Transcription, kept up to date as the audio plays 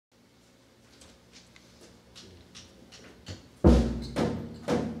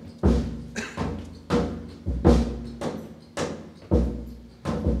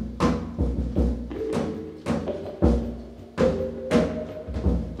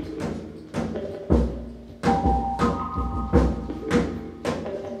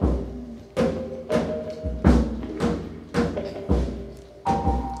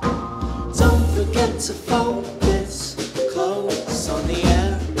to focus close on the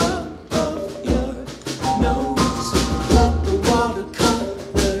air above your nose. Let the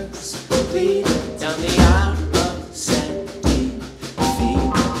watercolors bleed down the aisle of sandy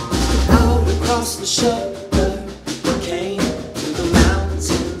feet. Out across the shoulder came through the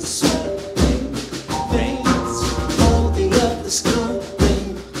mountains, swelling veins. All the others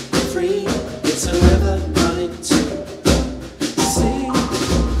coming free. It's a river running to the sea.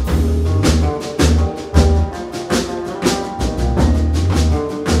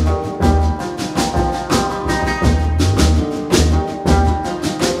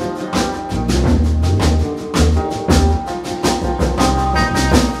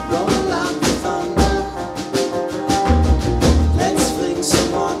 Roll out the thunder. Let's fling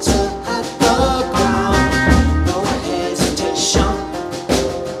some water at the ground. No hesitation.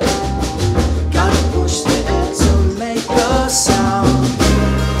 Gotta push the air to make a sound.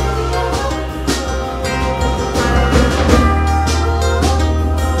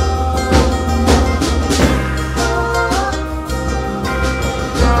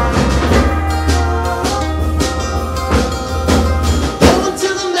 Hold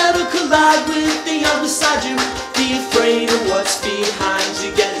till the metal collide with the other beside you. Be afraid of what's behind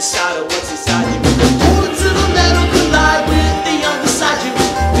you. Get inside of what's inside you. Hold till the metal collide with the other beside you.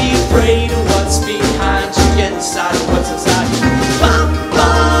 Be afraid of what's behind you. Get inside of what's inside you. Bow,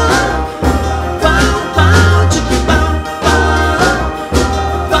 bow, bow, bow, chicka, bow, bow,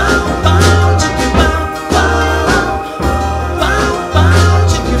 bow, bow, chicka, bow, bow, bow, bow,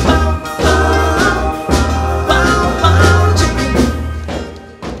 chicka, bow, bow, bow, bow, chicka.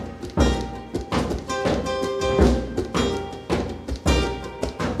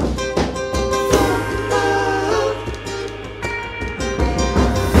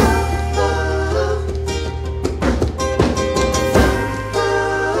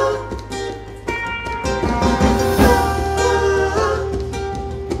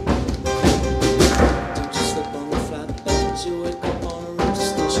 Don't you slip on the flatbed, you wake up on a road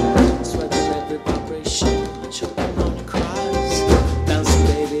station. Sweating every vibration, choking on your cries. Bouncing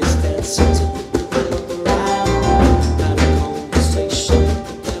babies dancing to the rhythm around. Had a conversation,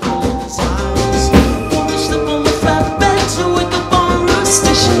 the devil in his eyes. Don't you slip on the flatbed, you wake up on a road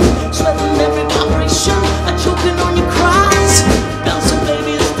station. Sweating every vibration, choking on your cries. Bouncing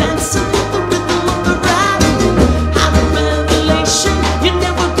babies dancing to the rhythm of the ride. Had a revelation, you're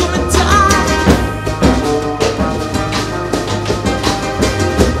never gonna die.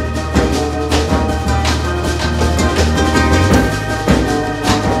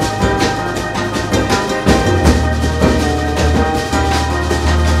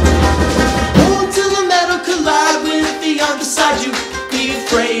 Hold till the metal collide with the other beside you. Be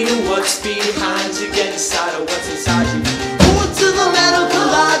afraid of what's behind you. Get inside of what's inside you. Hold till the metal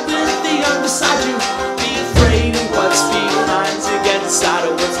collide with the other beside you. Be afraid of what's behind you. Get inside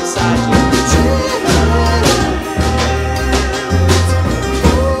of what's inside you.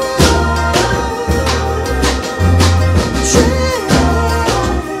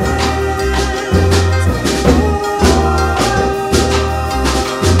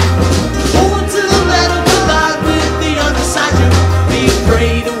 Hold till the metal collide with the other beside you. Be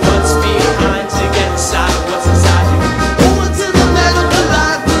afraid of what's behind you. Get inside of what's inside you. Hold till the metal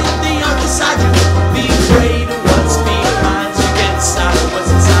collide with the other beside you. Be afraid of what's behind you. Get inside of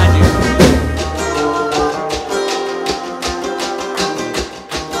what's inside you.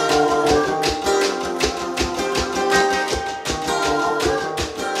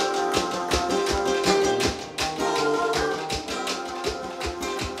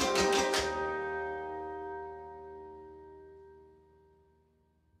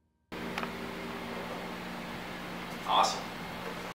 Awesome.